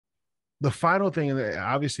the final thing,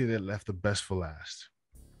 obviously, they left the best for last.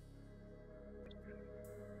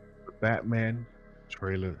 The Batman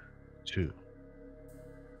trailer 2.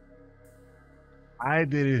 I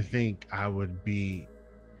didn't think I would be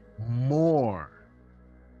more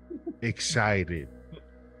excited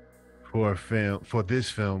for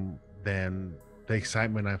this film than the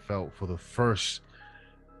excitement I felt for the first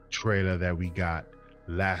trailer that we got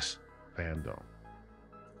last fandom.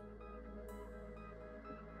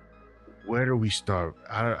 Where do we start?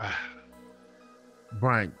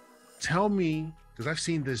 Brian, tell me, because I've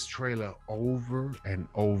seen this trailer over and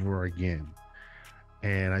over again,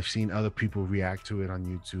 and I've seen other people react to it on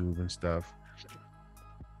YouTube and stuff,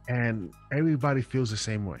 and everybody feels the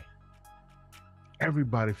same way.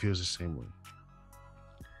 Everybody feels the same way.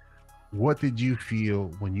 What did you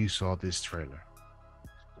feel when you saw this trailer?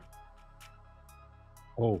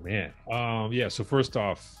 Oh man. Yeah, so first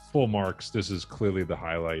off, full marks. This is clearly the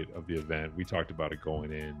highlight of the event. We talked about it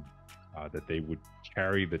going in, that they would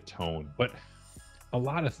carry the tone, but a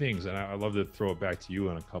lot of things, and I love to throw it back to you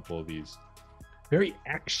on a couple of these. Very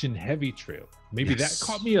action heavy trailer. Maybe Yes. that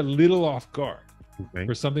caught me a little off guard. Okay.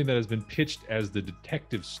 For something that has been pitched as the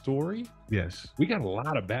detective story, Yes. we got a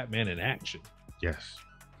lot of Batman in action. Yes.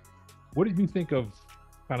 What did you think of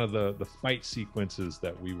kind of the fight sequences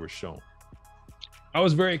that we were shown? I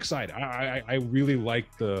was very excited. I really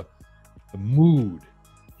liked the mood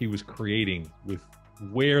he was creating with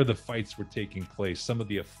where the fights were taking place, some of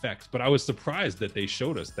the effects. But I was surprised that they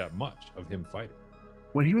showed us that much of him fighting.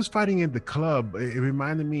 When he was fighting in the club, it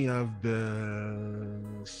reminded me of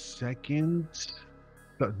the second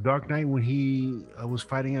Dark Knight when he was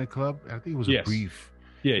fighting in a club. I think it was a brief.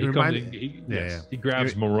 Yeah, It he reminded- comes in, yeah. he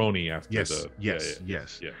grabs Maroni after Yes, the yes.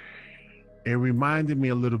 yeah. It reminded me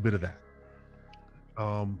a little bit of that.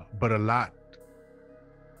 But a lot.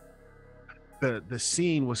 The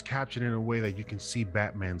scene was captured in a way that you can see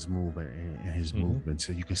Batman's movement and his movement,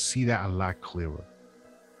 so you can see that a lot clearer.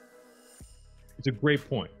 It's a great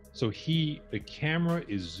point. So the camera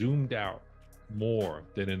is zoomed out more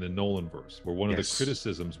than in the Nolan verse, where one of the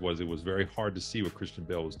criticisms was it was very hard to see what Christian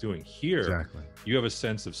Bale was doing. Here, Exactly. you have a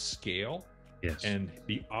sense of scale Yes. and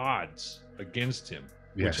the odds against him,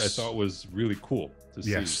 which Yes. I thought was really cool to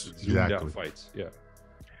see. Yes, Zoomed out exactly. fights. Yeah.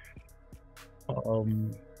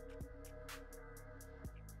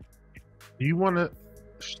 Do you want to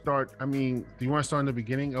start? I mean, do you want to start in the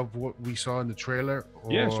beginning of what we saw in the trailer?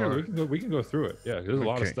 Yeah, sure. or- We can go through it. Yeah, there's a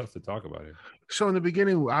lot of Okay. stuff to talk about here. So in the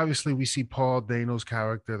beginning, obviously, we see Paul Dano's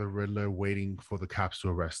character, the Riddler, waiting for the cops to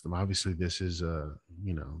arrest him. Obviously, this is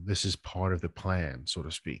this is part of the plan, so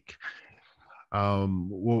to speak.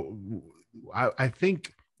 Well, I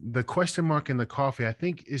think the question mark in the coffee, I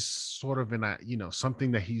think, is sort of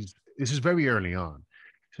something that this is very early on.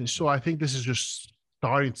 And so I think this is just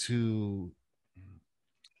starting to,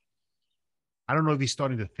 I don't know if he's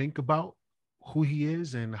starting to think about who he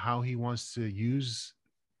is and how he wants to use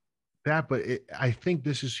that, but I think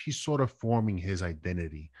he's sort of forming his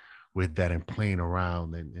identity with that and playing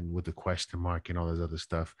around and with the question mark and all this other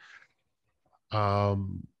stuff.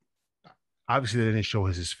 Obviously they didn't show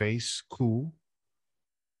his face. Cool.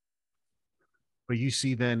 But you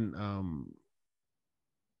see then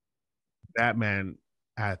Batman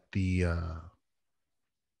at the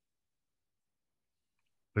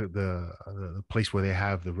place where they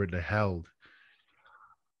have the Riddler held,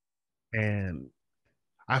 and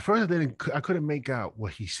at first I couldn't make out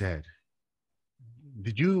what he said.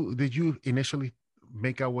 Did you initially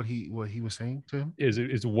make out what he was saying to him?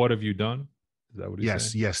 Is what have you done? Is that what he's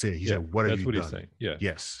saying? Yes. He said, "What have you done?" That's what he's saying. Yeah.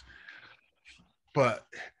 Yes. But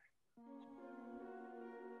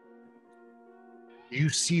you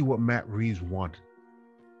see what Matt Reeves wanted,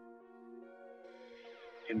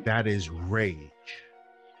 and that is rage.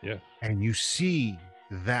 Yeah. And you see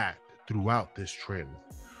that throughout this trailer.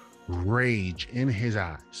 Rage in his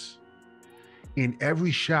eyes. In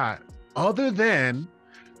every shot, other than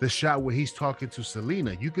the shot where he's talking to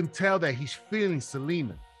Selena, you can tell that he's feeling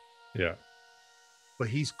Selena. Yeah. But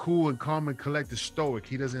he's cool and calm and collected, stoic.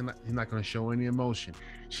 He's not going to show any emotion.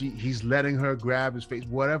 He's letting her grab his face,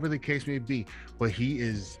 whatever the case may be. But he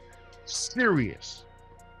is serious.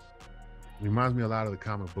 Reminds me a lot of the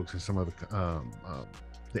comic books and some of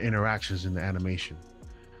the interactions in the animation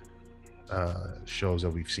shows that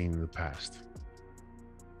we've seen in the past.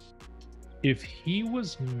 If he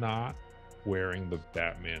was not wearing the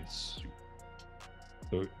Batman suit,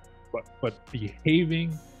 but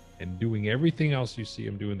behaving and doing everything else you see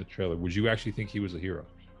him do in the trailer, would you actually think he was a hero?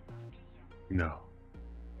 No.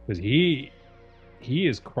 Because he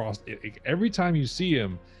is crossed every time you see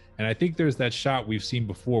him, And I think there's that shot we've seen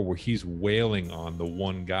before where he's wailing on the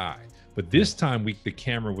one guy. But this time the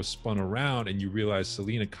camera was spun around and you realize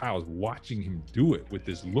Selena Kyle is watching him do it with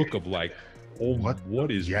this look of like, oh,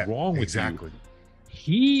 what is Yeah, wrong with exactly. you?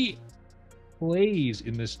 He plays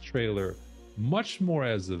in this trailer much more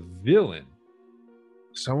as a villain.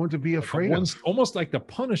 Someone to be afraid of. Almost like the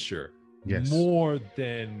Punisher, Yes. more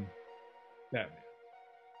than Batman.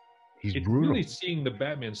 He's It's brutal. really seeing the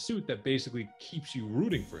Batman suit that basically keeps you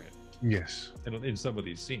rooting for him. Yes. In some of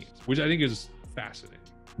these scenes, which I think is fascinating.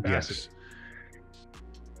 Yes.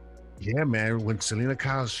 Yeah, man. When Selena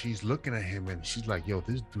Kyle, she's looking at him and she's like, yo,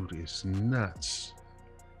 this dude is nuts.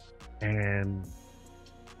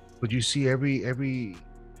 But you see every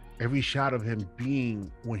shot of him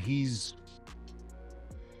being when he's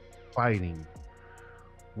fighting,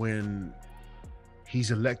 when he's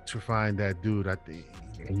electrifying that dude, I think,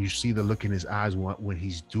 and you see the look in his eyes when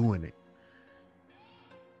he's doing it.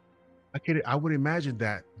 I would imagine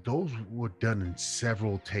that those were done in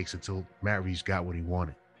several takes until Matt Reeves got what he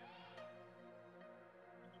wanted.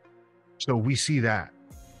 So we see that.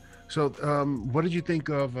 So what did you think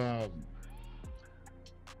of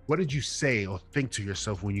what did you say or think to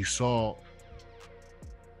yourself when you saw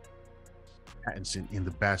Pattinson in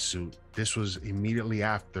the bat suit? This was immediately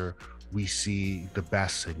after we see the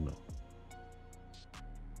bat signal.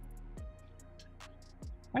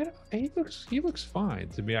 He looks fine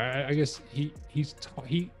to me. I guess he's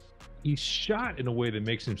shot in a way that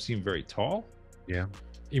makes him seem very tall. Yeah.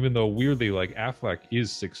 Even though weirdly, like Affleck is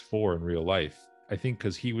 6'4" in real life. I think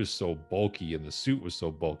because he was so bulky and the suit was so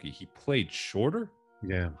bulky, he played shorter.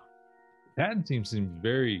 Yeah. Pattinson seems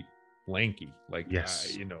very lanky. Like,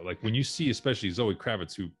 yes, like when you see especially Zoe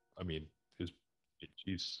Kravitz, who, I mean,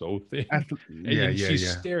 she's so thin. She's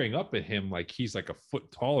staring up at him like he's like a foot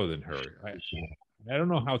taller than her. I don't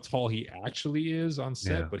know how tall he actually is on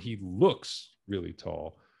set, but he looks really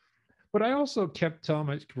tall. But I also kept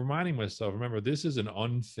reminding myself, remember, this is an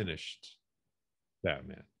unfinished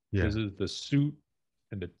Batman. Yeah. This is the suit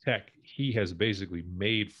and the tech he has basically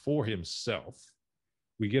made for himself.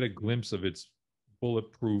 We get a glimpse of its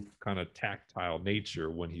bulletproof kind of tactile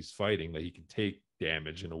nature when he's fighting, that he can take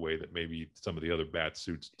damage in a way that maybe some of the other bat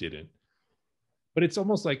suits didn't. But it's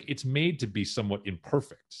almost like it's made to be somewhat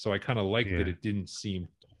imperfect. So I kind of like that it didn't seem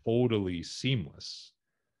totally seamless.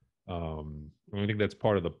 I think that's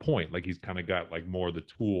part of the point. Like he's kind of got like more of the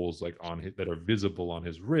tools like that are visible on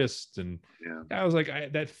his wrist, and I was like,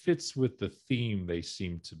 that fits with the theme they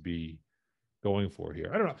seem to be going for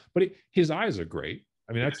here. I don't know, but his eyes are great.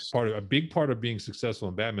 I mean, that's a big part of being successful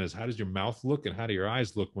in Batman is how does your mouth look and how do your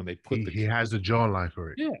eyes look when they put he has the jawline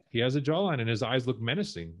for it. Yeah, he has a jawline and his eyes look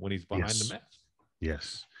menacing when he's behind the mask.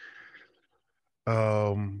 Yes.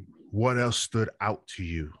 What else stood out to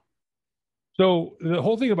you? So the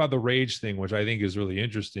whole thing about the rage thing, which I think is really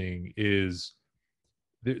interesting, is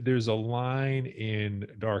there's a line in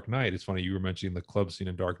Dark Knight. It's funny you were mentioning the club scene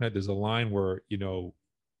in Dark Knight. There's a line where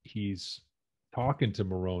he's talking to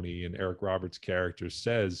Maroni and Eric Roberts' character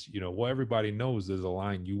says, well, everybody knows there's a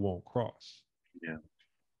line you won't cross. Yeah.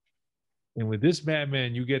 And with this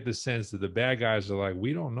Batman, you get the sense that the bad guys are like,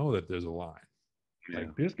 we don't know that there's a line. Yeah.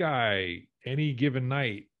 Like this guy, any given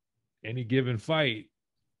night, any given fight,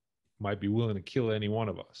 might be willing to kill any one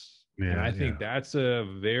of us. Yeah, and I think that's a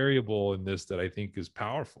variable in this that I think is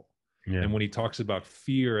powerful. Yeah. And when he talks about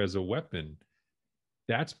fear as a weapon,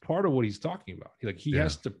 that's part of what he's talking about. He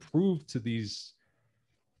has to prove to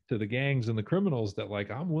the gangs and the criminals that like,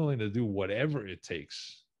 I'm willing to do whatever it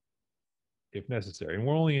takes if necessary. And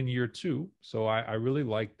we're only in year 2. So I really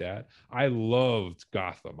like that. I loved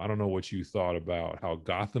Gotham. I don't know what you thought about how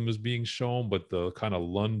Gotham is being shown, but the kind of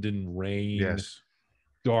London rain,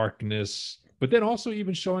 darkness, but then also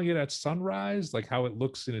even showing it at sunrise, like how it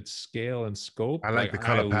looks in its scale and scope. I like the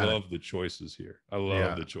color palette. I love the choices here. I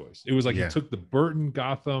love the choice. It was like he took the Burton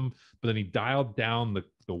Gotham, but then he dialed down the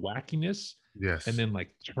wackiness, and then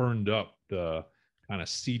like turned up the kind of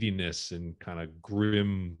seediness and kind of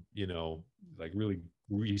grim, like really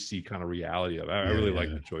greasy kind of reality of it. I really like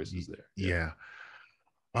the choices there. Yeah.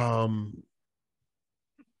 2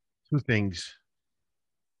 things.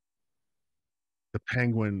 The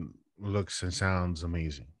Penguin looks and sounds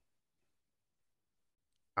amazing.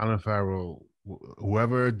 Alan Farrell,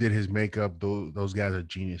 whoever did his makeup, those guys are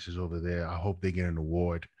geniuses over there. I hope they get an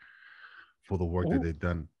award for the work that they've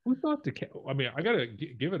done. Who thought I mean, I gotta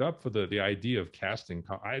give it up for the idea of casting.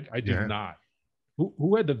 I did not.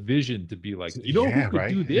 Who had the vision to be like, who could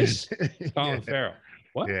do this? Colin Farrell.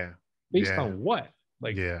 What? Yeah. Based on what?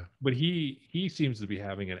 Like, but he seems to be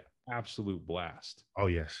having an absolute blast. Oh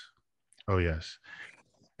yes.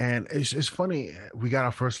 And it's funny. We got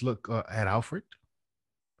our first look at Alfred,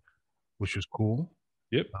 which was cool.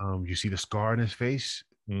 Yep. You see the scar in his face.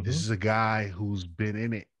 This Hmm. is a guy who's been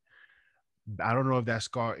in it. I don't know if that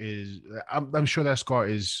scar is. I'm sure that scar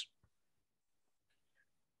is.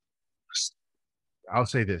 I'll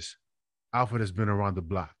say this: Alfred has been around the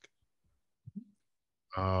block.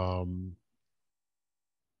 Um,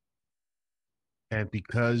 and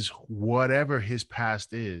because whatever his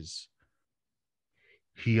past is,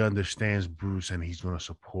 he understands Bruce, and he's going to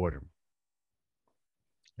support him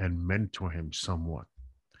and mentor him somewhat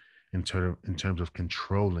in terms of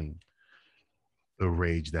controlling the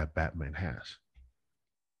rage that Batman has.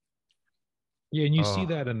 Yeah, and you see Oh,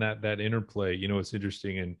 that in that interplay. It's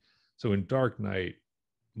interesting. And so in Dark Knight,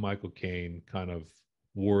 Michael Caine kind of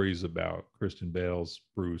worries about Christian Bale's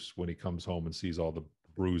Bruce when he comes home and sees all the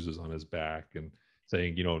bruises on his back and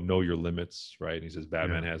saying, know your limits, right? And he says yeah,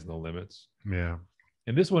 Batman has no limits. yeah,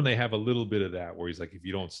 And this one, they have a little bit of that where he's like, if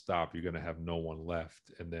you don't stop, you're going to have no one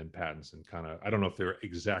left. And then Pattinson kind of, I don't know if they're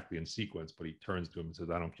exactly in sequence, but he turns to him and says,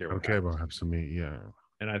 I don't care what okay, happens bro, to have you. some meat, yeah,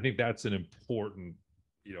 And I think that's an important,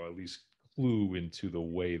 at least clue into the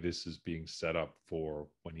way this is being set up for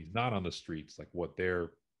when he's not on the streets, like what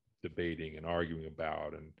they're debating and arguing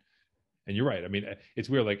about. And you're right. I mean, it's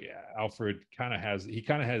weird. Like Alfred kind of has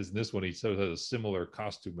in this one. He sort of has a similar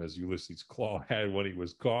costume as Ulysses Claw had when he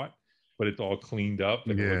was caught, but it's all cleaned up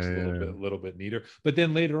and it looks a yeah, little bit neater. But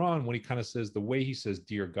then later on, when he kind of says the way he says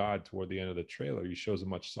 "Dear God" toward the end of the trailer, he shows a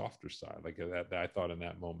much softer side. Like that I thought in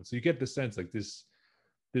that moment. So you get the sense like this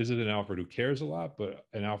is an Alfred who cares a lot, but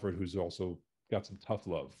an Alfred who's also got some tough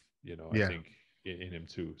love. I yeah, think in him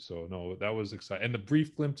too. So no, that was exciting. And the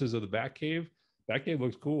brief glimpses of the Batcave, that game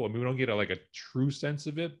looks cool. I mean, we don't get a true sense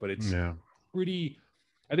of it, but it's yeah, pretty.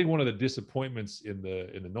 I think one of the disappointments in the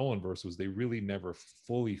Nolan verse was they really never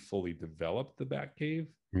fully developed the Batcave,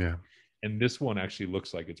 yeah, and this one actually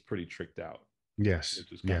looks like it's pretty tricked out, yes,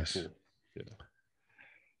 which is kind of yes. cool.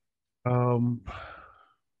 Yeah, Um,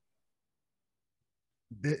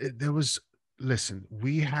 there was. Listen,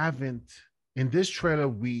 we haven't in this trailer.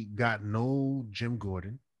 We got no Jim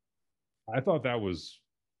Gordon. I thought that was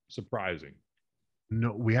surprising.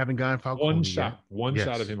 No, we haven't gotten One Falcone yet. shot, one shot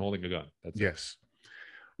of Yes, him holding a gun. That's it. yes,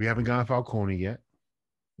 we haven't gotten Falcone yet.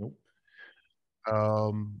 Nope.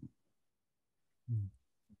 Um,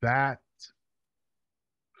 that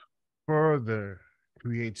further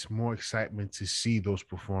creates more excitement to see those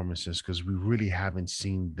performances because we really haven't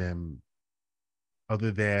seen them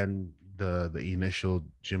other than the initial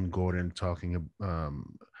Jim Gordon talking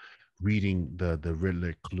reading the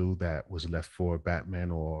Riddler clue that was left for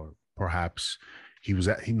Batman, or perhaps he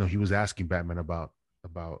was asking Batman about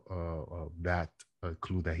that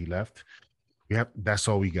clue that he left. That's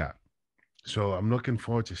all we got. So I'm looking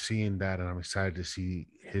forward to seeing that, and I'm excited to see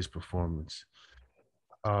his performance.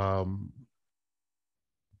 Um,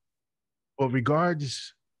 but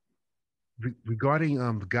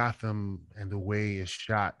regarding Gotham and the way it's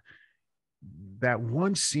shot, that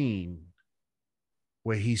one scene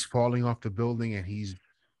where he's falling off the building and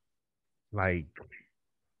like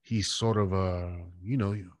he's sort of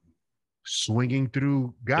swinging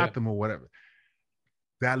through Yeah. Gotham or whatever.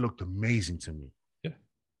 That looked amazing to me. Yeah.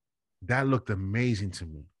 That looked amazing to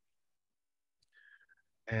me.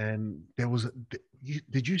 And there was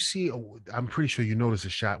did you see? I'm pretty sure you noticed a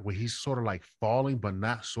shot where he's sort of like falling, but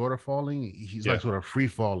not sort of falling. He's like Yeah. sort of free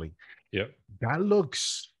falling. Yeah. That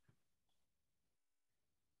looks.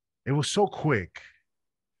 It was so quick,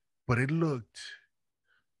 but it looked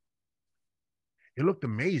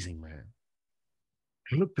amazing, man.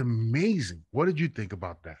 It looked amazing. What did you think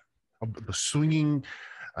about that? The swinging,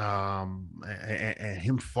 and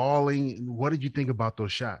him falling. What did you think about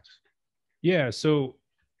those shots? Yeah. So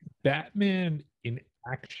Batman in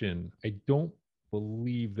action, I don't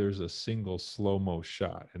believe there's a single slow mo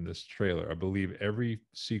shot in this trailer. I believe every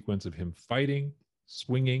sequence of him fighting,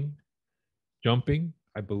 swinging, jumping,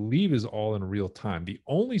 I believe is all in real time. The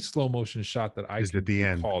only slow motion shot that I Is at can the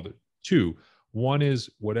end? recall, two. One is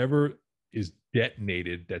whatever is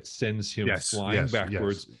detonated that sends him Yes, flying yes, yes,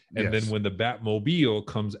 backwards. And then yes. when the Batmobile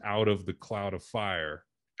comes out of the cloud of fire,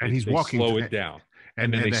 And he's they walking, slow it down.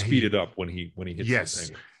 And then and they that speed he it up when he hits the yes,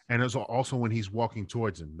 penguin. and it's also when he's walking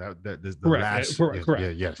towards him. That the Correct. last Correct. yes, Correct. yeah,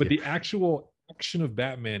 yes, But yeah, the actual action of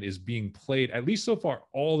Batman is being played, at least so far,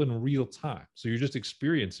 all in real time. So you're just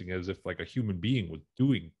experiencing it as if like a human being was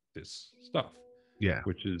doing this stuff, yeah,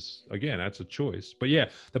 which is, again, that's a choice. But yeah,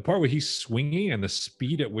 the part where he's swinging and the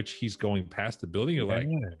speed at which he's going past the building, you're like,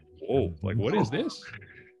 yeah. whoa, like what is this?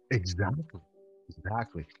 Exactly,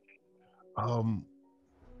 exactly. Um,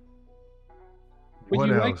 But what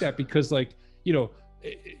you like else? that because, like, you know,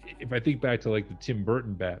 if I think back to like the Tim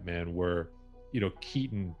Burton Batman, where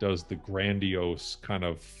Keaton does the grandiose kind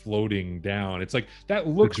of floating down, it's like that The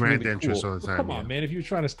looks grand really entrance cool. all the Well, time. come Yeah. on, man, if you're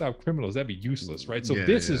trying to stop criminals, that'd be useless, right? So Yeah.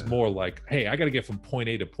 this is Yeah. more like, hey, I got to get from point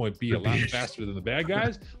A to point B The a lot beast. faster than the bad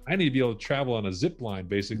guys. I need to be able to travel on a zip line,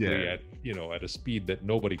 basically Yeah. at at a speed that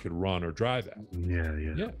nobody could run or drive at. Yeah.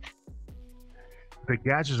 Yeah. Yeah. The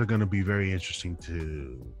gadgets are going to be very interesting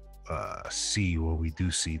to see when we do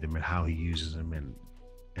see them and how he uses them and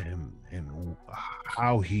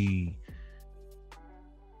how he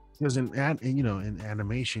because in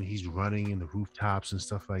animation he's running in the rooftops and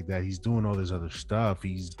stuff like that. He's doing all this other stuff.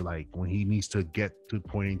 He's like when he needs to get to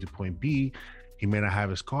point A to point B, he may not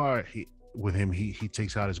have his car with him. He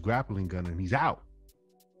takes out his grappling gun and he's out.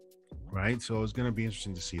 Right. So it's going to be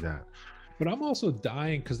interesting to see that. But I'm also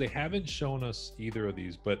dying because they haven't shown us either of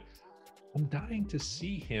these, but I'm dying to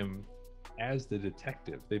see him as the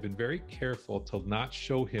detective. They've been very careful to not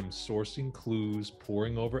show him sourcing clues,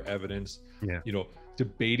 poring over evidence, Yeah.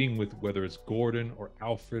 Debating with whether it's Gordon or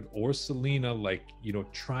Alfred or Selena, like,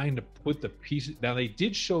 trying to put the pieces. Now, they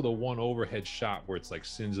did show the one overhead shot where it's like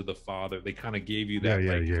sins of the father. They kind of gave you Yeah. that,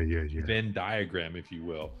 Yeah. like, Yeah. Yeah. Yeah. Venn diagram, if you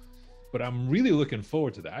will. But I'm really looking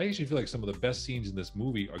forward to that. I actually feel like some of the best scenes in this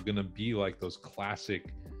movie are going to be like those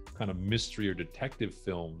classic kind of mystery or detective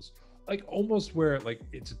films, like almost where like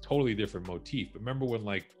it's a totally different motif. But remember when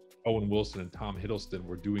like Owen Wilson and Tom Hiddleston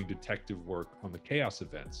were doing detective work on the Chaos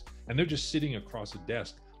events, and they're just sitting across a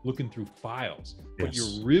desk looking through files, but Yes.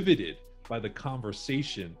 you're riveted by the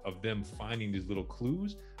conversation of them finding these little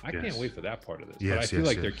clues. I Yes. can't wait for that part of this. Yes, but I feel yes,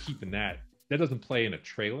 like yes. they're keeping that. That doesn't play in a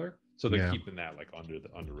trailer, so they're Yeah. keeping that like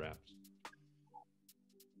under wraps.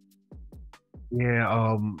 Yeah.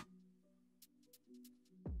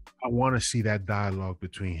 I want to see that dialogue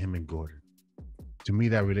between him and Gordon. To me,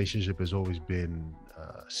 that relationship has always been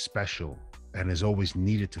special and has always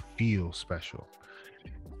needed to feel special.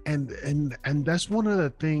 And that's one of the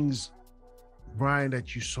things, Brian,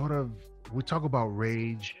 that you sort of we talk about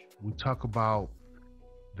rage, we talk about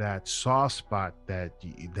that soft spot that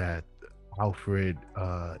Alfred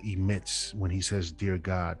emits when he says, "Dear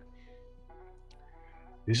God."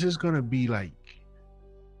 This is gonna be like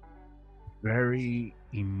very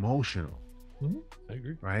emotional, I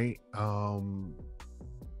agree. right?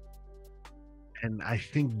 And I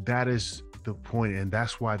think that is the point, and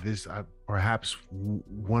that's why this perhaps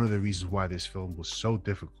one of the reasons why this film was so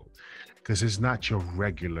difficult, because it's not your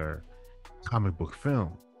regular comic book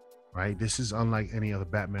film, right? This is unlike any other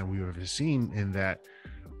Batman we've ever seen in that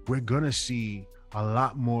we're gonna see a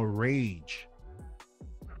lot more rage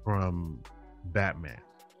from Batman.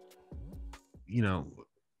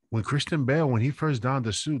 When Christian Bale, when he first donned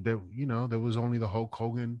the suit, there was only the Hulk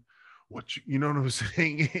Hogan. You know what I'm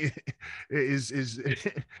saying? is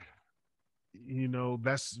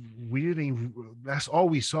that's all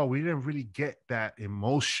we saw. We didn't really get that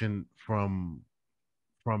emotion from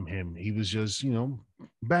him. He was just,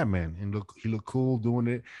 Batman, and he looked cool doing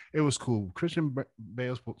it. It was cool. Christian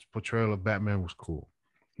Bale's portrayal of Batman was cool.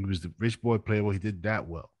 He was the rich boy playboy. He did that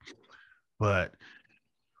well, but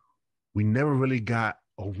we never really got,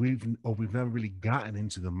 or we've never really gotten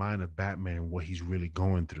into the mind of Batman, what he's really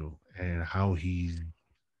going through and how he's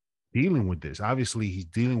dealing with this. Obviously, he's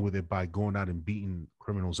dealing with it by going out and beating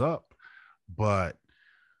criminals up, but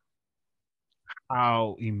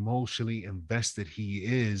how emotionally invested he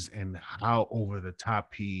is and how over the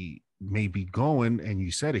top he may be going. And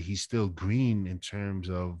you said it, he's still green in terms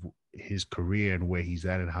of his career and where he's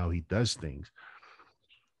at and how he does things.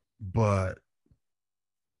 But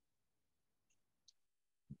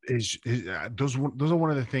those are one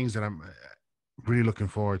of the things that I'm really looking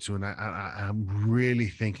forward to, and I'm really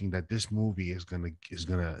thinking that this movie is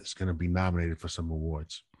gonna be nominated for some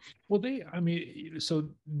awards. Well, so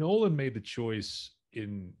Nolan made the choice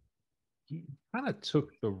he kind of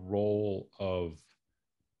took the role of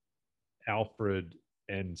Alfred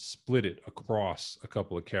and split it across a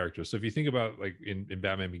couple of characters. So if you think about like in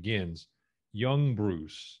Batman Begins, young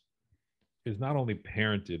Bruce is not only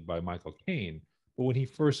parented by Michael Caine, but when he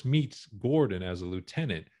first meets Gordon as a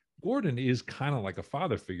lieutenant, Gordon is kind of like a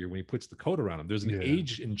father figure when he puts the coat around him. There's an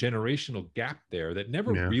age and generational gap there that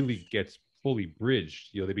never really gets fully bridged.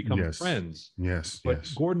 They become friends. But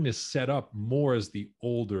Gordon is set up more as the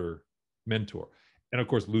older mentor. And of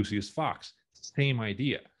course, Lucius Fox, same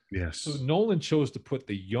idea. So Nolan chose to put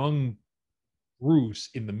the young Bruce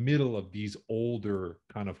in the middle of these older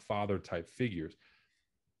kind of father type figures.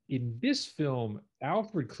 In this film,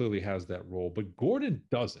 Alfred clearly has that role, but Gordon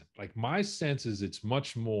doesn't. Like, my sense is it's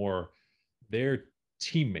much more they're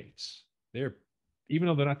teammates. They're, even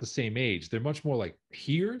though they're not the same age, they're much more like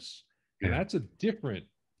peers. And Yeah. that's a different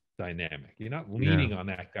dynamic. You're not Yeah. leaning on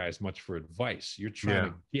that guy as much for advice.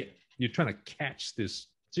 Yeah. You're trying to catch this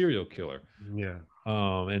serial killer. Yeah.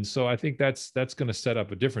 And so I think that's going to set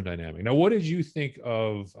up a different dynamic. Now, what did you think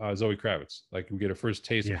of Zoe Kravitz? Like, we get a first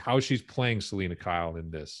taste of Yeah. how she's playing Selena Kyle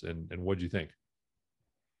in this, and what do you think?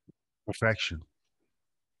 Perfection.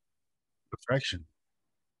 Perfection.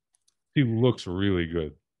 She looks really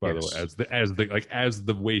good, by the way, Yes. as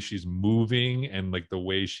the way she's moving and like the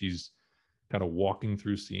way she's kind of walking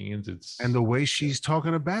through scenes. And It's the way she's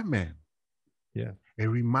talking to Batman, yeah, it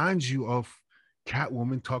reminds you of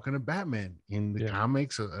Catwoman talking to Batman in the yeah.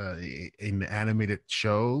 comics, in the animated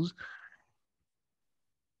shows.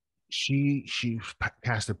 She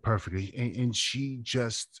cast it perfectly, and she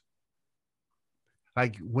just,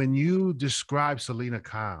 like, when you describe Selena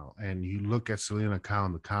Kyle and you look at Selena Kyle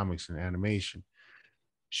in the comics and animation,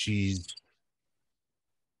 she's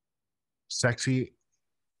sexy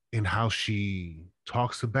in how she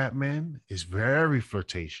talks to Batman, is very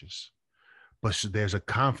flirtatious, but there's a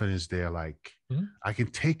confidence there, like, Mhm. I can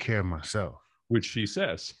take care of myself. Which she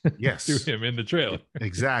says to Yes, him in the trailer.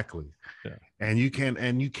 exactly. Yeah. And you can't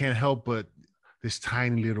help but, this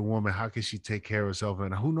tiny little woman, how can she take care of herself?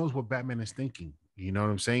 And who knows what Batman is thinking? You know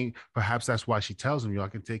what I'm saying? Perhaps that's why she tells him, I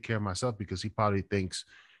can take care of myself, because he probably thinks,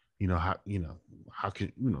 how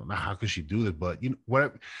can, not how can she do this, but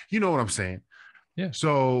whatever, you know what I'm saying? Yeah.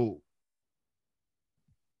 So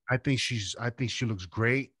I think she looks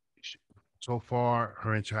great. So far,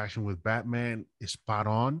 her interaction with Batman is spot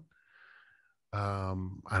on.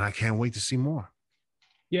 And I can't wait to see more.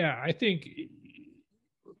 Yeah, I think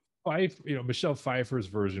Michelle Pfeiffer's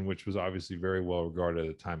version, which was obviously very well regarded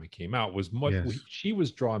at the time it came out, was much. Yes. She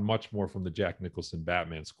was drawn much more from the Jack Nicholson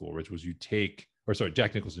Batman school, which was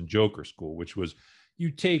Jack Nicholson Joker school, which was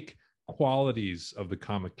you take qualities of the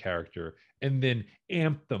comic character and then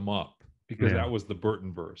amp them up because Yeah. that was the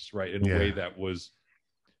Burton verse, right? In a way Yeah. that was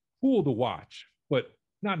cool to watch, but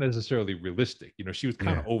not necessarily realistic. She was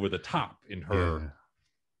kind Yeah. of over the top in her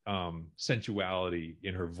Yeah. sensuality,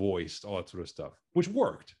 in her voice, all that sort of stuff, which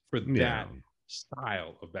worked for Yeah. that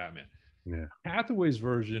style of Batman. Yeah. Hathaway's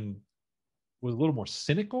version was a little more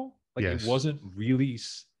cynical. Like, it Yes. wasn't really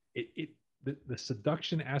the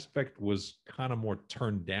seduction aspect was kind of more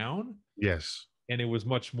turned down, Yes. and it was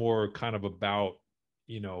much more kind of about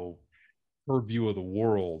you know her view of the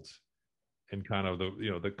world and kind of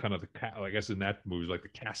I guess in that movie, like the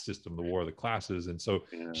caste system, the war of the classes, and so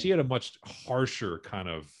Yeah. she had a much harsher kind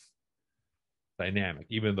of dynamic,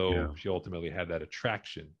 even Yeah. though she ultimately had that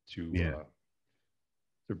attraction Yeah.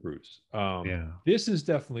 to Bruce. Yeah. This is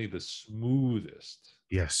definitely the smoothest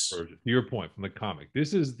Yes. version. To your point from the comic,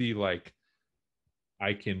 this is the like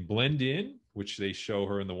I can blend in, which they show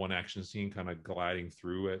her in the one action scene, kind of gliding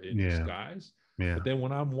through it in Yeah. disguise. Yeah. But then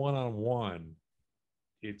when I'm one on one,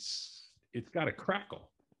 it's got to crackle.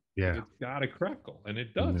 Like, Yeah. it's got to crackle, and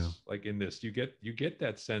it Yeah. does. Like, in this, you get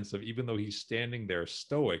that sense of, even though he's standing there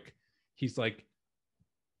stoic, he's like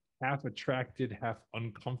half attracted, half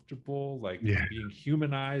uncomfortable, like Yeah. I'm being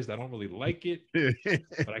humanized. I don't really like it, Yeah.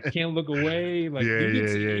 but I can't look away. Like, Yeah. you can Yeah.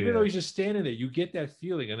 see, Yeah. even though Yeah. he's just standing there, you get that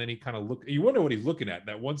feeling, and then he kind of you wonder what he's looking at.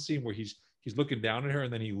 That one scene where he's looking down at her,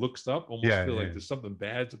 and then he looks up, almost Yeah. feel like Yeah. there's something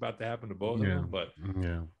bad's about to happen to both of Yeah. them. But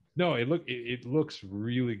Yeah. no, it looks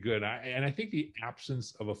really good. And I think the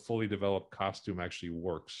absence of a fully developed costume actually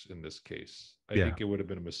works in this case. I Yeah. think it would have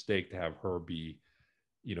been a mistake to have her be,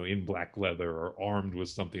 in black leather or armed with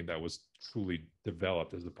something that was truly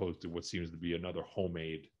developed, as opposed to what seems to be another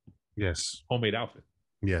Yes. homemade outfit.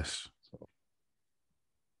 Yes. So,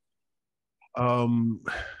 Um,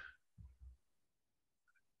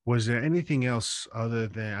 was there anything else other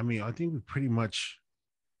than, I think we pretty much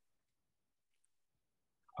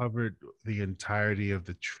covered the entirety of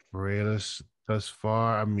the trailers thus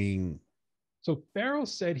far. so Farrell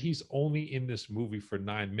said he's only in this movie for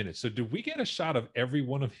 9 minutes. So did we get a shot of every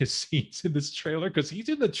one of his scenes in this trailer? Because he's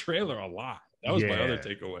in the trailer a lot. That was my other yeah.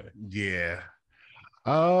 takeaway. Yeah.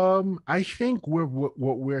 I think what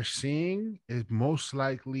we're seeing is most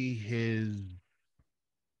likely his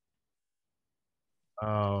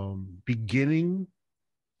beginning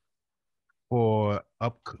for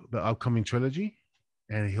the upcoming trilogy,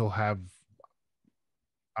 and he'll have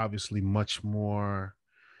obviously much more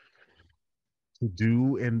to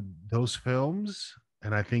do in those films.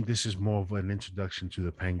 And I think this is more of an introduction to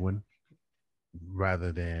the Penguin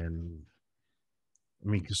rather than,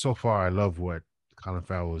 'cause so far I love what Colin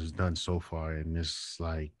Farrell has done so far, and it's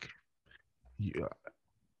like, I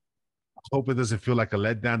hope it doesn't feel like a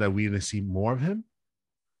letdown that we didn't see more of him.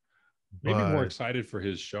 Maybe more But excited for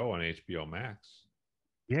his show on HBO Max.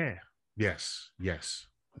 yeah, yes, yes,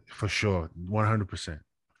 for sure, 100%,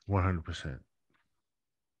 100%.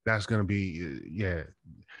 That's gonna be yeah.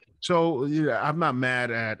 So yeah, I'm not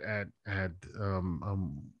mad at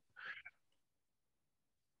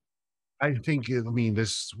I think I mean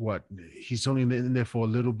this what he's only in there for a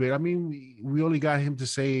little bit. I mean we only got him to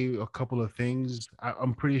say a couple of things.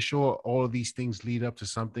 I'm pretty sure all of these things lead up to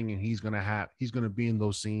something, and he's gonna be in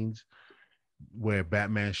those scenes where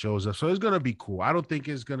Batman shows up. So it's gonna be cool. I don't think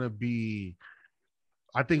it's gonna be.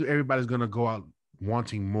 I think everybody's gonna go out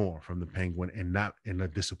wanting more from the Penguin and not in a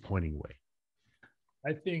disappointing way.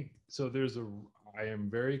 I think so. I am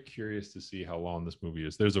very curious to see how long this movie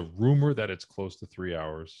is. There's a rumor that it's close to 3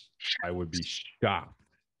 hours. I would be shocked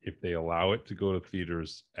if they allow it to go to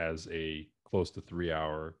theaters as a close to 3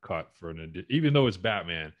 hour cut for even though it's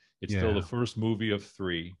Batman, it's still the Yeah, first movie of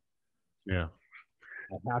three. yeah.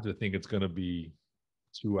 I have to think it's going to be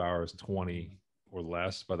 2 hours 20 or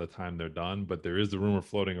less by the time they're done. But there is the rumor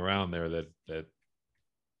floating around there that the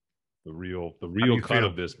How do real you cut feel?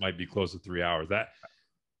 of this might be close to 3 hours. That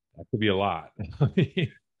could be a lot.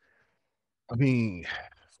 I mean,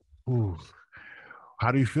 ooh,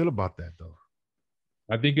 how do you feel about that though?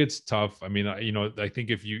 I think it's tough. I mean, I think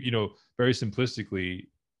if very simplistically,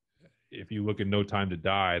 if you look at No Time to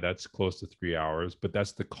Die, that's close to 3 hours, but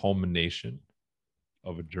that's the culmination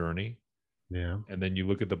of a journey. Yeah, And then you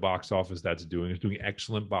look at the box office it's doing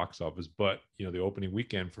excellent box office, but the opening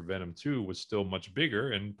weekend for Venom 2 was still much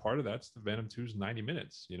bigger, and part of that's the Venom 2's 90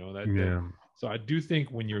 minutes. That yeah, so I do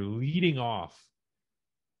think when you're leading off,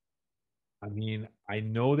 I mean, I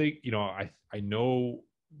know I know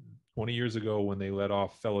 20 years ago when they let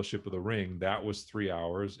off Fellowship of the Ring, that was 3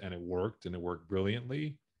 hours and it worked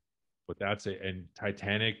brilliantly. But and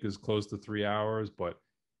Titanic is close to 3 hours, but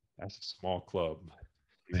that's a small club.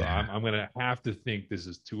 So yeah. I'm gonna have to think this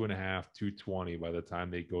is 2.5, 220 by the time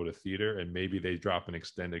they go to theater, and maybe they drop an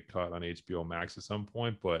extended cut on HBO Max at some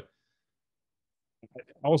point. But I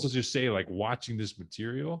also just say, like, watching this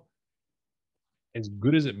material, as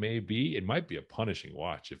good as it may be, it might be a punishing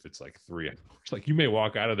watch if it's like 3 hours. Like you may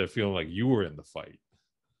walk out of there feeling like you were in the fight.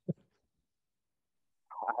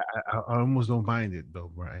 I almost don't mind it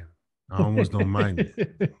though, Brian. I almost don't mind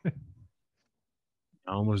it.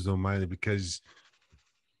 I almost don't mind it because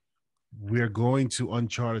we're going to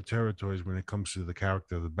uncharted territories when it comes to the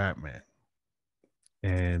character of the Batman,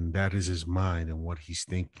 and that is his mind and what he's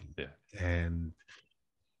thinking. Yeah. And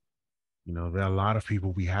there are a lot of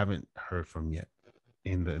people we haven't heard from yet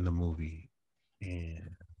in the movie,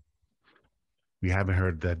 and we haven't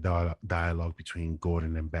heard that dialogue between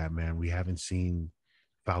Gordon and Batman. We haven't seen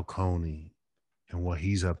Falcone and what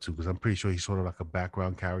he's up to because I'm pretty sure he's sort of like a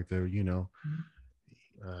background character.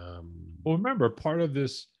 Well, remember, part of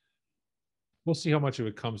this, we'll see how much of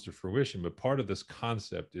it comes to fruition, but part of this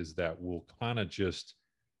concept is that we'll kind of just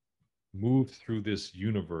move through this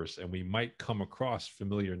universe and we might come across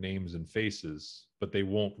familiar names and faces, but they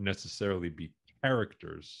won't necessarily be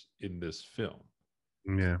characters in this film.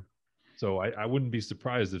 Yeah. So I wouldn't be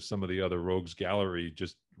surprised if some of the other rogues gallery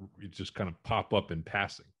just kind of pop up in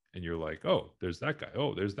passing, and you're like, oh, there's that guy.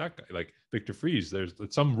 Oh, there's that guy. Like Victor Freeze, there's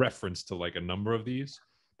some reference to like a number of these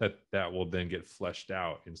that will then get fleshed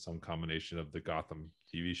out in some combination of the Gotham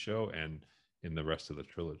TV show and in the rest of the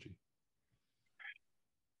trilogy.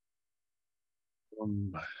 I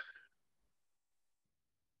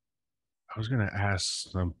was gonna ask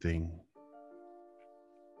something.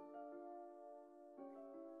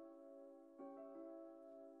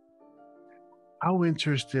 How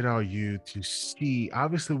interested are you to see?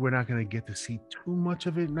 Obviously, we're not going to get to see too much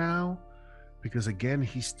of it now because, again,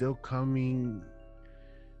 he's still coming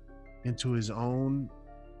into his own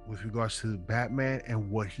with regards to Batman and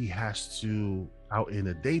what he has to, out in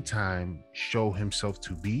the daytime, show himself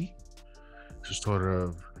to be to sort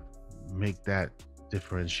of make that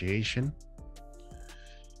differentiation.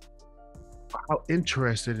 How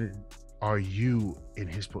interested are you in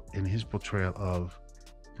his portrayal of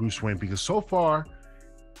Bruce Wayne? Because so far,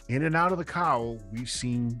 in and out of the cowl, we've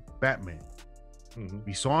seen Batman. Mm-hmm.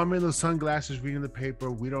 We saw him in the sunglasses reading the paper.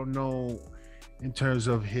 We don't know, in terms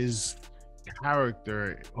of his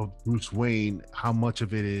character of Bruce Wayne, how much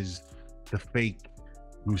of it is the fake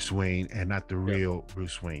Bruce Wayne and not the real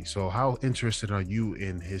Bruce Wayne. So how interested are you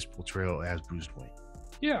in his portrayal as Bruce Wayne?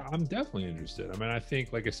 Yeah, I'm definitely interested. I mean, I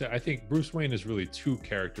think, like I said, I think Bruce Wayne is really two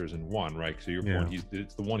characters in one, right? So your point,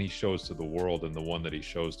 it's the one he shows to the world and the one that he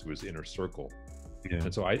shows to his inner circle. Yeah.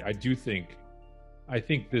 And so I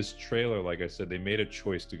think this trailer, like I said, they made a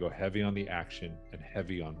choice to go heavy on the action and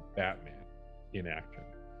heavy on Batman in action.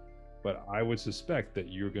 But I would suspect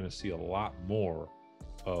that you're going to see a lot more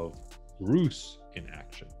of Bruce in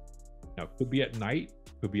action. Now, it could be at night,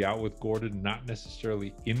 Could be out with Gordon, not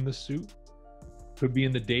necessarily in the suit. Could be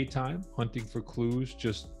in the daytime, hunting for clues,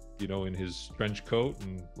 just, in his trench coat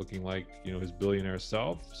and looking like, his billionaire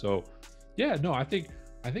self. So, yeah, no, I think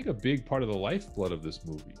a big part of the lifeblood of this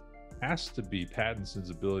movie has to be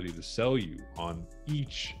Pattinson's ability to sell you on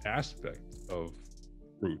each aspect of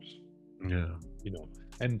Bruce. Yeah.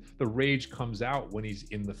 And the rage comes out when he's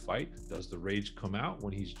in the fight. Does the rage come out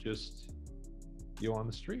when he's just on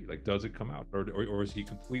the street? Like, does it come out, or is he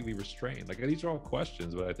completely restrained? Like, these are all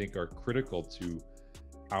questions, but I think are critical to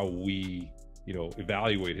how we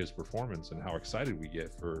evaluate his performance and how excited we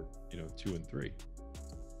get for 2 and 3.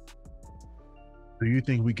 Do you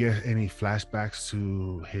think we get any flashbacks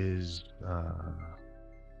to his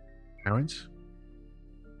parents?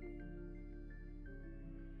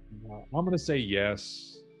 I'm gonna say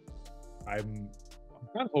yes. I'm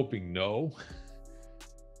kind of hoping no.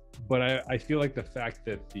 But I feel like the fact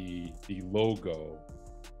that the logo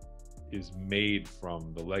is made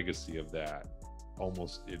from the legacy of that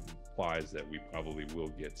almost implies that we probably will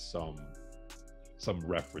get some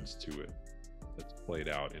reference to it that's played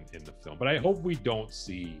out in the film. But I hope we don't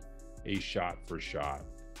see a shot for shot,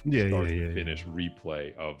 start to finish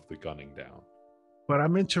replay of the gunning down. But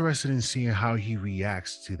I'm interested in seeing how he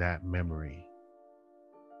reacts to that memory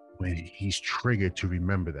when he's triggered to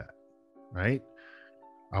remember that, right?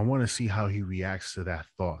 I want to see how he reacts to that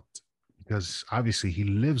thought, because obviously he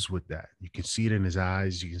lives with that. You can see it in his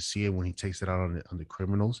eyes. You can see it when he takes it out on the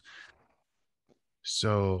criminals.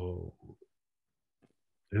 So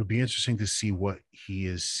it'll be interesting to see what he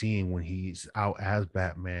is seeing when he's out as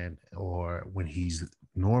Batman, or when he's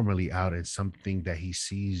normally out as something that he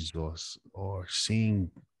sees, or seeing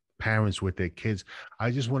parents with their kids.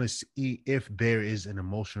 I just want to see if there is an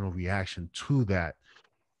emotional reaction to that.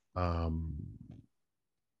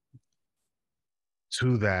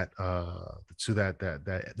 To that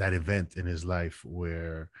event in his life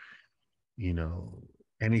where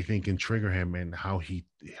anything can trigger him, and how he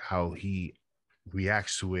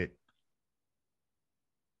reacts to it.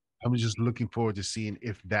 I'm just looking forward to seeing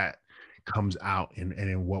if that comes out, and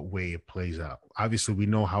in what way it plays out. Obviously, we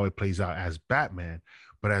know how it plays out as Batman,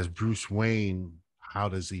 but as Bruce Wayne, how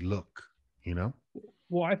does he look?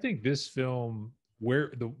 Well, I think this film,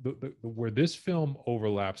 where where this film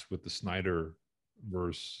overlaps with the Snyder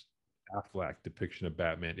versus Affleck depiction of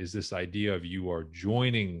Batman, is this idea of you are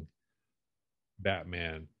joining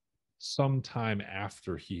Batman sometime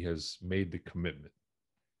after he has made the commitment.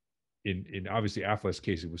 In obviously Affleck's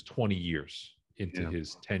case, it was 20 years into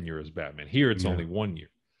his tenure as Batman. Here, it's only 1 year.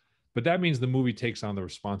 But that means the movie takes on the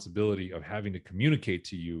responsibility of having to communicate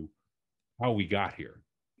to you how we got here,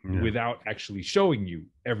 without actually showing you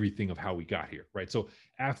everything of how we got here, right? So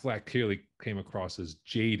Affleck clearly came across as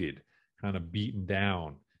jaded, kind of beaten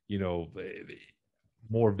down,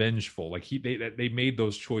 more vengeful. Like they made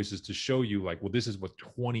those choices to show you, like, well, this is what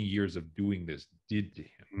 20 years of doing this did to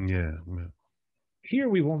him. Yeah. Here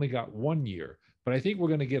we've only got 1 year, but I think we're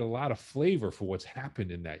going to get a lot of flavor for what's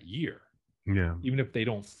happened in that year. Yeah. Even if they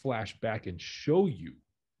don't flash back and show you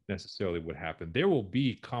necessarily what happened, there will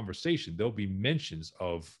be conversation. There'll be mentions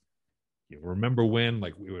of, remember when,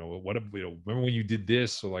 like, remember when you did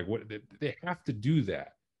this, or like what. They have to do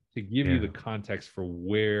that to give you the context for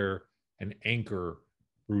where an anchor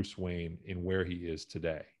Bruce Wayne in where he is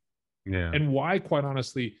today. Yeah. And why, quite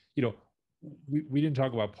honestly, we didn't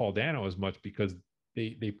talk about Paul Dano as much because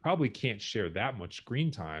they probably can't share that much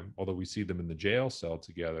screen time, although we see them in the jail cell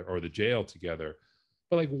together, or the jail together.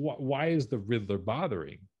 But like, why is the Riddler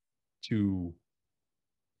bothering to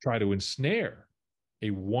try to ensnare a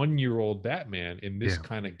 1-year-old Batman in this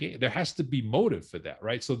kind of game? There has to be motive for that,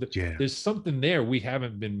 right? So there's something there we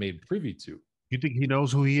haven't been made privy to. You think he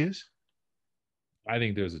knows who he is? I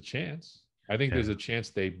think there's a chance. I think there's a chance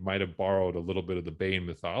they might have borrowed a little bit of the Bane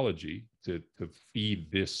mythology to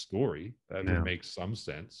feed this story. That would make some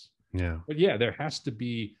sense. Yeah. But there has to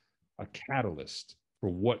be a catalyst for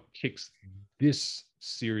what kicks this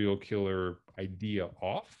serial killer idea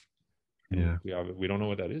off. Yeah. We don't know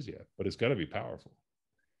what that is yet, but it's got to be powerful.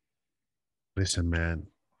 Listen, man,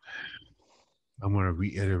 I'm going to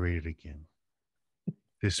reiterate it again.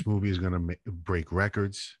 This movie is going to break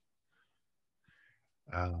records.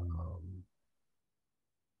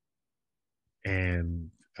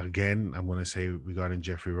 And again, I'm going to say, regarding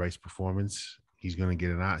Jeffrey Wright's performance, he's going to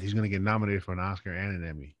get nominated for an Oscar and an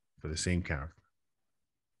Emmy for the same character.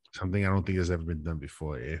 Something I don't think has ever been done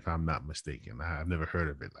before, if I'm not mistaken. I've never heard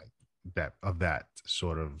of it like that, of that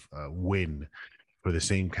sort of win for the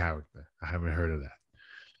same character. I haven't heard of that.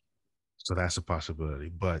 So that's a possibility.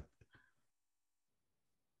 But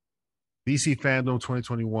DC Fandom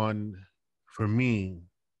 2021, for me,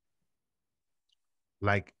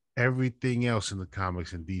 Like everything else in the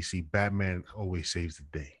comics in DC, Batman always saves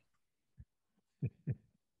the day.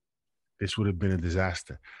 This would have been a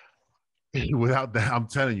disaster. Without that, I'm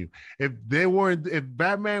telling you, if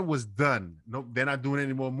Batman was done, no, they're not doing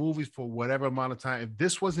any more movies for whatever amount of time. If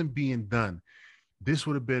this wasn't being done, this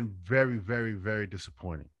would have been very, very, very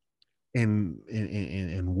disappointing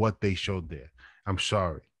in what they showed there. I'm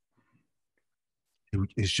sorry,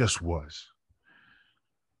 it just was.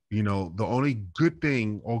 The only good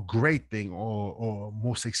thing or great thing or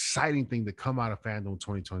most exciting thing to come out of fandom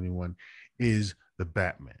 2021 is the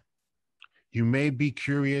Batman. You may be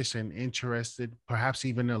curious and interested, perhaps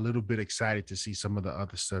even a little bit excited to see some of the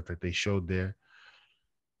other stuff that they showed there,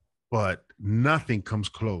 but nothing comes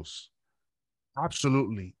close.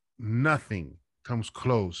 Absolutely nothing comes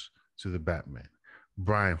close to the Batman.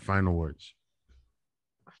 Brian, final words.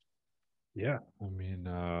 Yeah, I mean,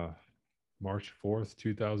 March 4th,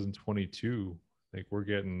 2022. I think we're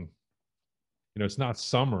getting, it's not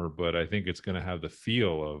summer, but I think it's going to have the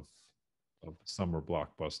feel of summer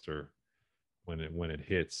blockbuster when it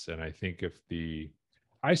hits. And I think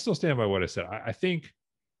I still stand by what I said. I think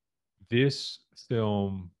this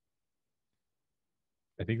film,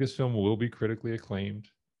 I think this film will be critically acclaimed.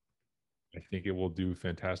 I think it will do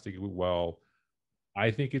fantastically well. I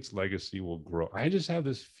think its legacy will grow. I just have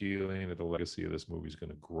this feeling that the legacy of this movie is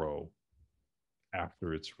going to grow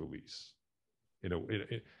after its release.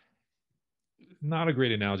 Not a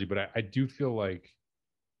great analogy, but I do feel like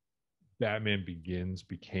Batman Begins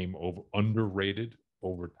became underrated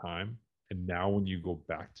over time, and now when you go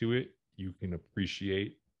back to it, you can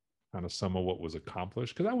appreciate kind of some of what was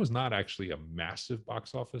accomplished, because that was not actually a massive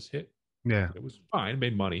box office hit. Yeah, It was fine,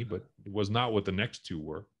 made money, but it was not what the next two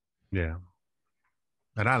were. yeah.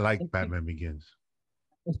 And I I like think Batman Begins.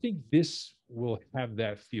 I think this will have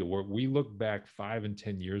that feel where we look back 5 and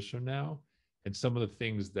 10 years from now, and some of the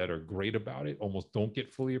things that are great about it almost don't get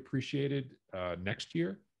fully appreciated next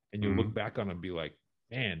year, and you'll Mm-hmm. look back on it and be like,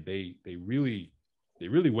 man, they really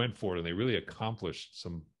went for it, and they really accomplished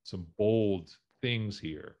some bold things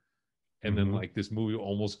here. And then Mm-hmm. like this movie will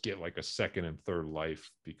almost get like a second and third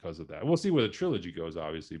life because of that. We'll see where the trilogy goes,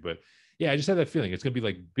 obviously, but yeah, I just had that feeling it's gonna be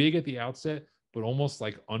like big at the outset, but almost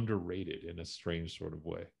like underrated in a strange sort of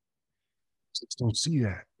way. Just don't see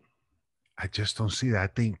that. I just don't see that. I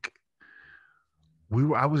think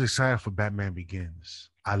I was excited for Batman Begins.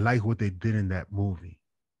 I like what they did in that movie.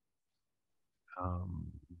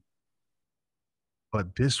 Um,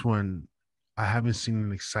 but this one, I haven't seen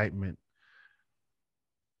an excitement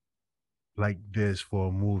like this for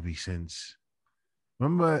a movie since,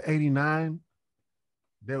 remember 89?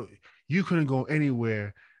 There, you couldn't go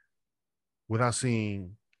anywhere without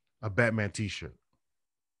seeing a Batman t-shirt.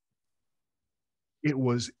 It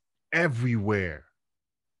was everywhere.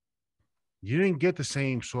 You didn't get the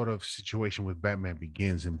same sort of situation with Batman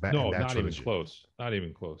Begins in No, that not even trilogy. close. Not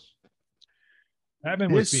even close.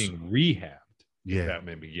 Batman was This, being rehabbed in yeah,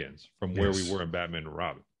 Batman Begins from where we yes, were in Batman and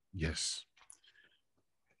Robin. yes.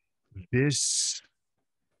 This,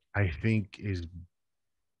 I think, is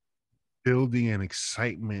building an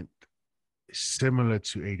excitement similar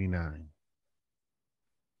to 89.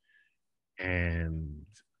 And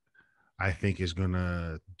I think is going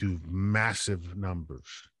to do massive numbers.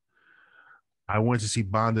 I went to see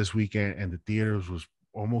Bond this weekend and the theaters was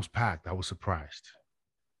almost packed. I was surprised.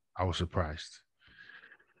 I was surprised.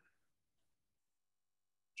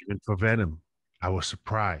 Even for Venom, I was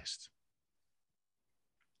surprised.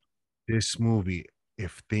 This movie,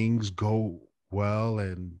 if things go well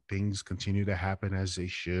and things continue to happen as they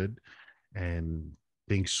should, and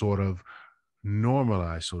things sort of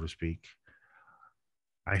normalize, so to speak,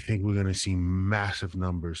 I think we're going to see massive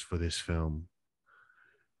numbers for this film.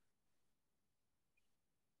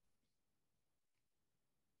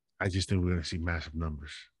 I just think we're going to see massive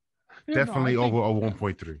numbers. Yeah, no, I Definitely think. over a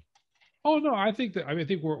 1.3. Oh no, I think that. I mean, I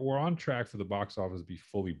think we're on track for the box office to be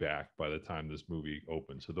fully back by the time this movie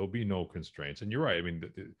opens. So there'll be no constraints. And you're right. I mean,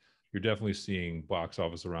 you're definitely seeing box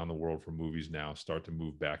office around the world for movies now start to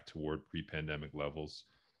move back toward pre-pandemic levels.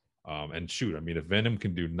 And shoot, I mean, if Venom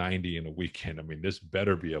can do 90 in a weekend, I mean, this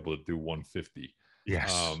better be able to do 150.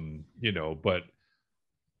 Yes. But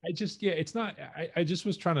I just, yeah, it's not. I just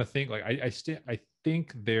was trying to think. Like, I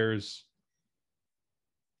think there's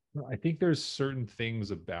certain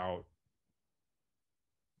things about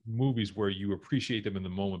movies where you appreciate them in the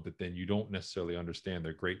moment, but then you don't necessarily understand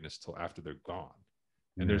their greatness till after they're gone.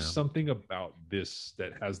 And there's Yeah. something about this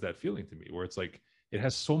that has that feeling to me, where it's like it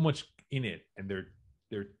has so much in it, and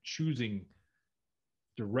they're choosing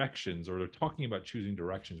directions, or they're talking about choosing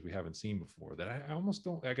directions we haven't seen before, that I almost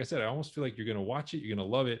don't, like I said, I almost feel like you're going to watch it, you're going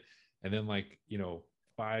to love it, and then, like,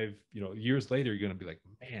 years later, you're gonna be like,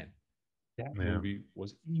 man, that Yeah. movie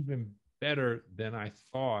was even better than I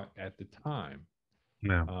thought at the time.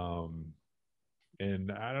 Yeah. Um,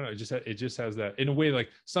 and I don't know, it just has that in a way. Like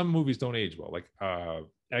some movies don't age well. Like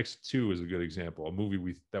X2 is a good example. A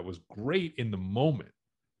movie that was great in the moment,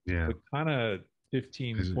 Yeah. but kind of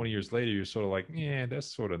 15, Is it- 20 years later, you're sort of like, yeah,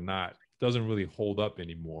 that's sort of not doesn't really hold up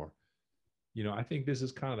anymore. I think this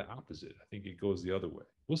is kind of the opposite. I think it goes the other way.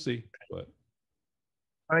 We'll see, but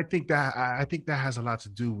I think that has a lot to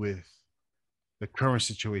do with the current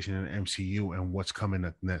situation in the MCU and what's coming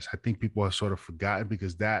up next. I think people are sort of forgotten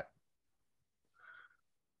because yeah,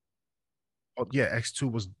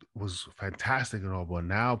 X2 was fantastic and all, but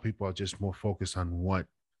now people are just more focused on what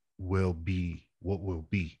will be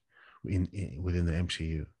within the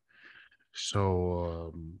MCU.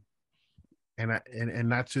 So and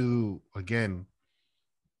not to again,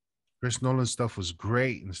 Chris Nolan stuff was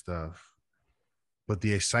great and stuff, but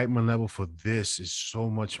the excitement level for this is so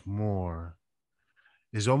much more.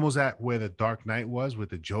 Is almost at where the Dark Knight was with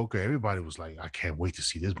the Joker. Everybody was like, I can't wait to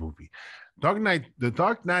see this movie. The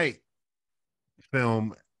Dark Knight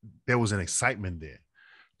film, there was an excitement there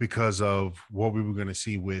because of what we were going to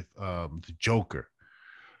see with the Joker.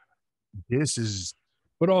 This is,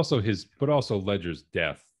 but also Ledger's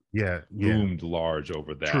death yeah, yeah, loomed large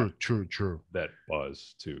over that true, true, true. that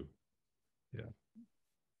buzz too. Yeah.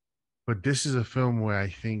 But this is a film where I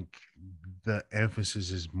think the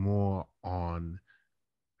emphasis is more on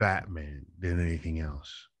Batman than anything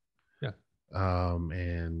else. Yeah.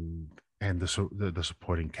 And the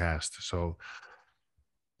supporting cast. So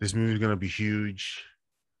this movie is going to be huge.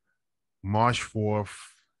 March 4th.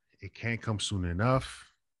 It can't come soon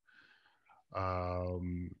enough.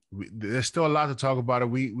 There's still a lot to talk about it.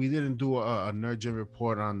 We didn't do a NerdGen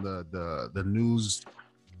report on the news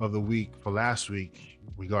of the week for last week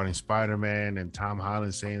regarding Spider-Man and Tom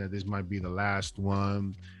Holland saying that this might be the last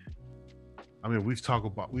one. I mean, we've talked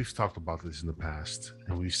about this in the past,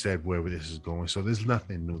 and we've said where this is going. So there's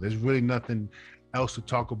nothing new. There's really nothing else to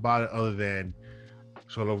talk about it other than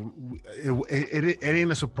sort of it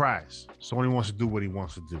ain't a surprise. Sony wants to do what he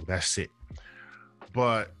wants to do. That's it.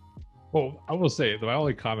 But Well, I will say my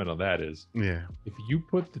only comment on that is yeah, if you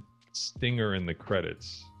put the stinger in the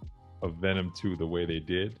credits of Venom 2 the way they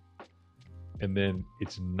did, and then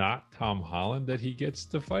it's not Tom Holland that he gets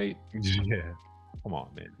to fight, yeah, come on,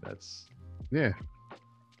 man. That's yeah,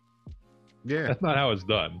 not how it's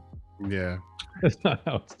done. yeah. That's not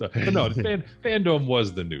how it's done. But no, fandom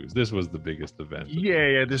was the news. This was the biggest event.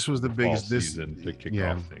 Yeah. This was the biggest season to kick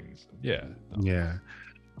off things. Yeah. No. Yeah.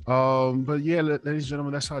 But yeah, ladies and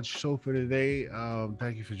gentlemen, that's our show for today.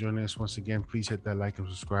 Thank you for joining us once again. Please hit that like and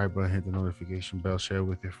subscribe button, hit the notification bell, share it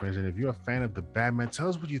with your friends. And if you're a fan of the Batman, tell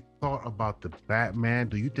us what you thought about the Batman.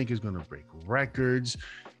 Do you think it's gonna break records?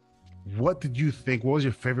 What did you think? What was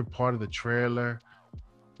your favorite part of the trailer?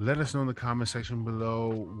 Let us know in the comment section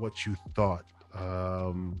below what you thought.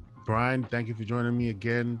 Brian, thank you for joining me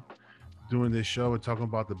again doing this show and talking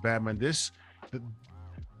about the Batman. The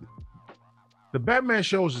Batman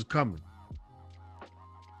shows is coming.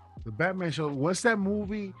 The Batman show, once that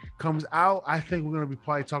movie comes out, I think we're gonna be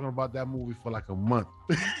probably talking about that movie for like a month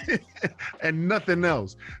and nothing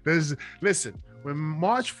else. Listen, when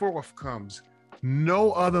March 4th comes,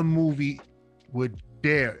 no other movie would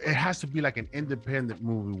dare. It has to be like an independent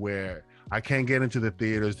movie where I can't get into the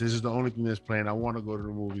theaters. This is the only thing that's playing. I want to go to the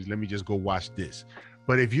movies. Let me just go watch this.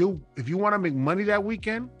 But if you want to make money that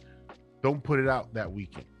weekend, don't put it out that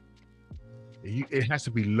weekend. It has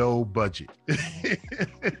to be low budget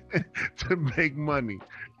to make money.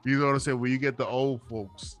 You know what I'm saying? Where you get the old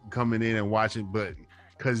folks coming in and watching, but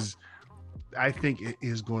because I think it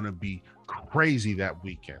is going to be crazy that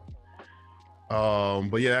weekend.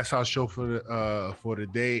 But yeah, that's our show for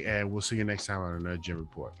today, and we'll see you next time on the NerdGen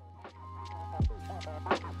Report.